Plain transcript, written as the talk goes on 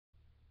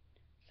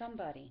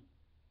somebody.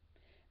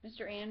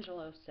 Mr.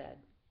 Angelo said,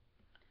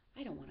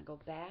 "I don't want to go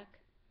back."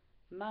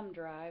 Mum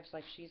drives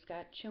like she's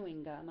got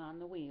chewing gum on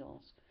the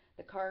wheels.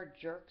 The car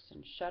jerks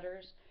and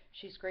shudders.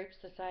 She scrapes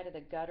the side of the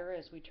gutter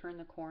as we turn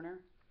the corner.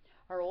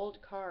 Our old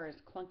car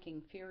is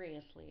clunking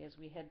furiously as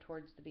we head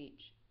towards the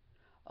beach.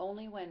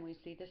 Only when we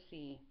see the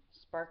sea,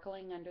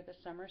 sparkling under the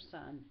summer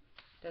sun,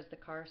 does the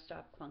car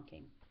stop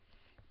clunking.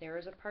 There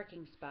is a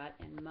parking spot,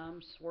 and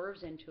Mum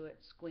swerves into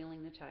it,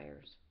 squealing the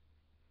tires.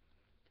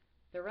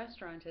 The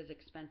restaurant is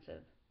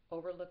expensive,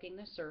 overlooking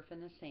the surf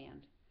and the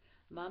sand.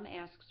 Mum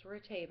asks for a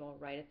table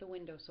right at the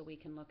window so we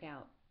can look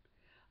out.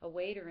 A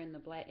waiter in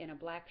a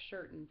black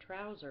shirt and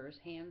trousers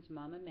hands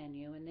Mum a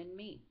menu and then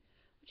me.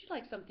 "Would you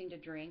like something to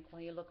drink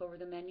while you look over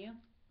the menu?"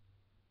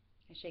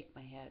 I shake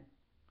my head.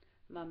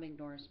 Mum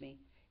ignores me.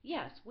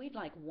 "Yes, we'd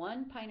like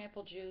one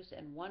pineapple juice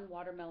and one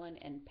watermelon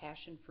and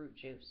passion fruit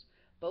juice.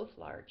 Both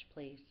large,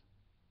 please."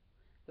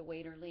 The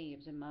waiter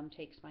leaves and Mum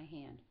takes my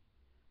hand.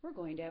 "We're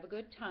going to have a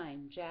good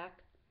time,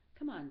 Jack.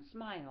 Come on,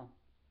 smile."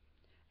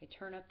 I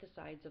turn up the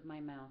sides of my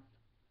mouth.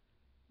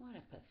 What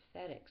a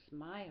pathetic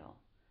smile.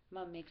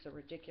 Mum makes a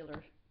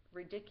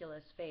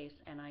ridiculous face,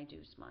 and I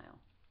do smile.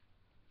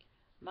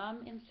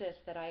 Mum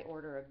insists that I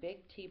order a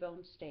big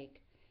T-bone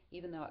steak,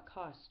 even though it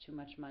costs too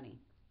much money.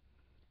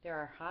 There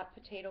are hot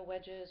potato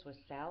wedges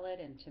with salad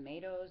and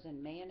tomatoes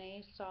and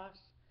mayonnaise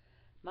sauce.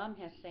 Mum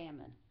has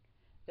salmon.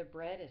 The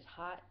bread is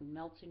hot and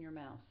melts in your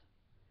mouth.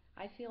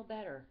 I feel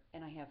better,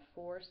 and I have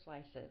 4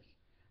 slices.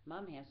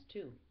 Mum has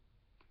 2.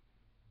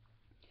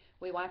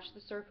 We watch the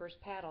surfers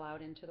paddle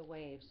out into the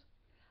waves.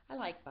 I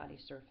like body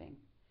surfing.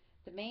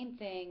 The main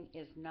thing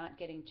is not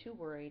getting too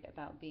worried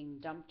about being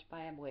dumped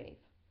by a wave.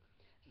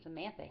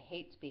 Samantha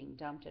hates being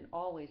dumped and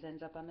always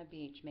ends up on the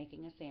beach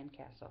making a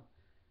sandcastle.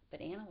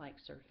 But Anna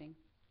likes surfing.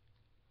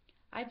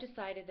 I've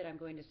decided that I'm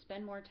going to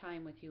spend more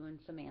time with you and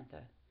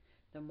Samantha.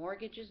 The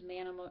mortgage is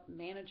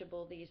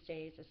manageable these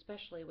days,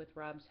 especially with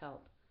Rob's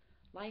help.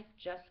 Life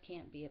just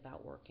can't be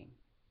about working.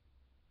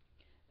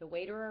 The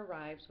waiter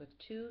arrives with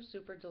 2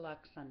 super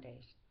deluxe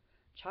sundaes.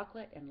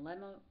 Chocolate and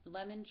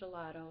lemon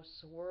gelato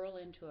swirl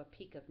into a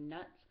peak of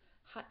nuts,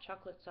 hot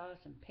chocolate sauce,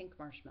 and pink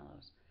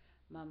marshmallows.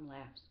 Mum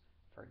laughs.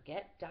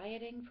 "Forget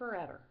dieting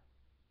forever."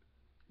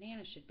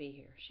 "Nana should be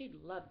here.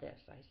 She'd love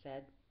this," I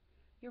said.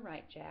 "You're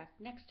right, Jack.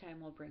 Next time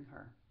we'll bring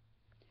her."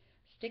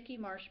 Sticky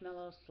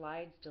marshmallow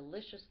slides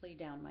deliciously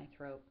down my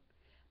throat.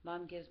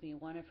 Mum gives me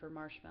one of her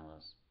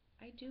marshmallows.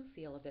 I do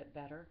feel a bit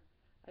better.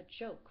 A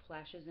joke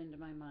flashes into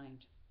my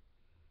mind.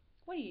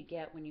 "What do you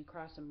get when you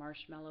cross a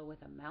marshmallow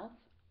with a mouth?"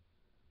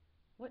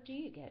 "What do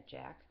you get,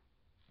 Jack?"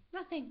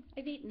 "Nothing.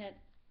 I've eaten it."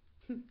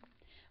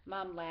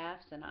 Mom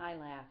laughs and I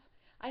laugh.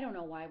 I don't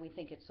know why we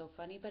think it's so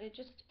funny, but it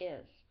just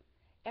is.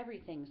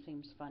 Everything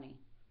seems funny.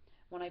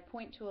 When I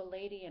point to a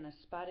lady in a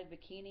spotted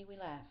bikini, we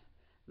laugh.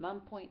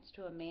 Mom points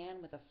to a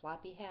man with a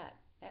floppy hat.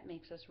 That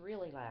makes us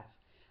really laugh.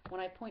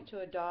 When I point to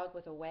a dog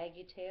with a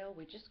waggy tail,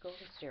 we just go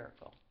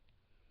hysterical.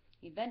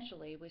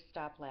 Eventually, we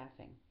stop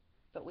laughing.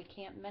 But we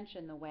can't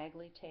mention the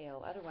waggly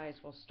tail,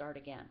 otherwise we'll start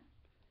again.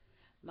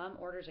 Mom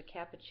orders a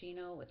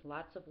cappuccino with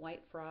lots of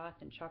white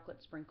froth and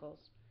chocolate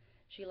sprinkles.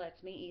 She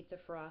lets me eat the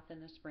froth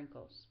and the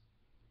sprinkles.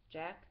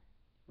 "Jack,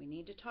 we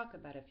need to talk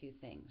about a few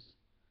things.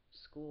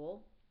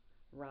 School,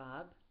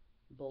 Rob,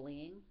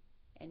 bullying,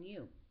 and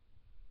you."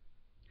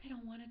 "I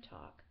don't want to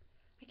talk.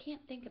 I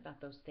can't think about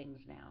those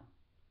things now."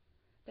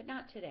 "But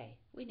not today.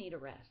 We need a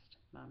rest,"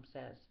 Mom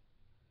says.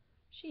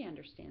 She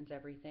understands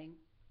everything.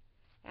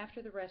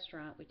 After the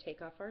restaurant, we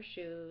take off our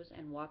shoes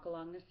and walk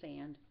along the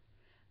sand.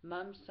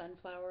 Mum's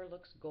sunflower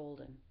looks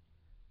golden.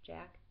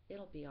 "Jack,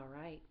 it'll be all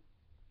right."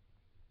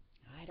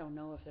 I don't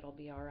know if it'll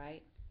be all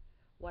right.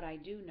 What I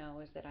do know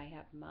is that I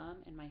have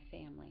Mom and my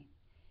family.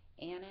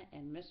 Anna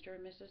and Mr.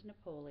 and Mrs.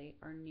 Napoli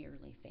are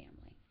nearly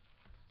family.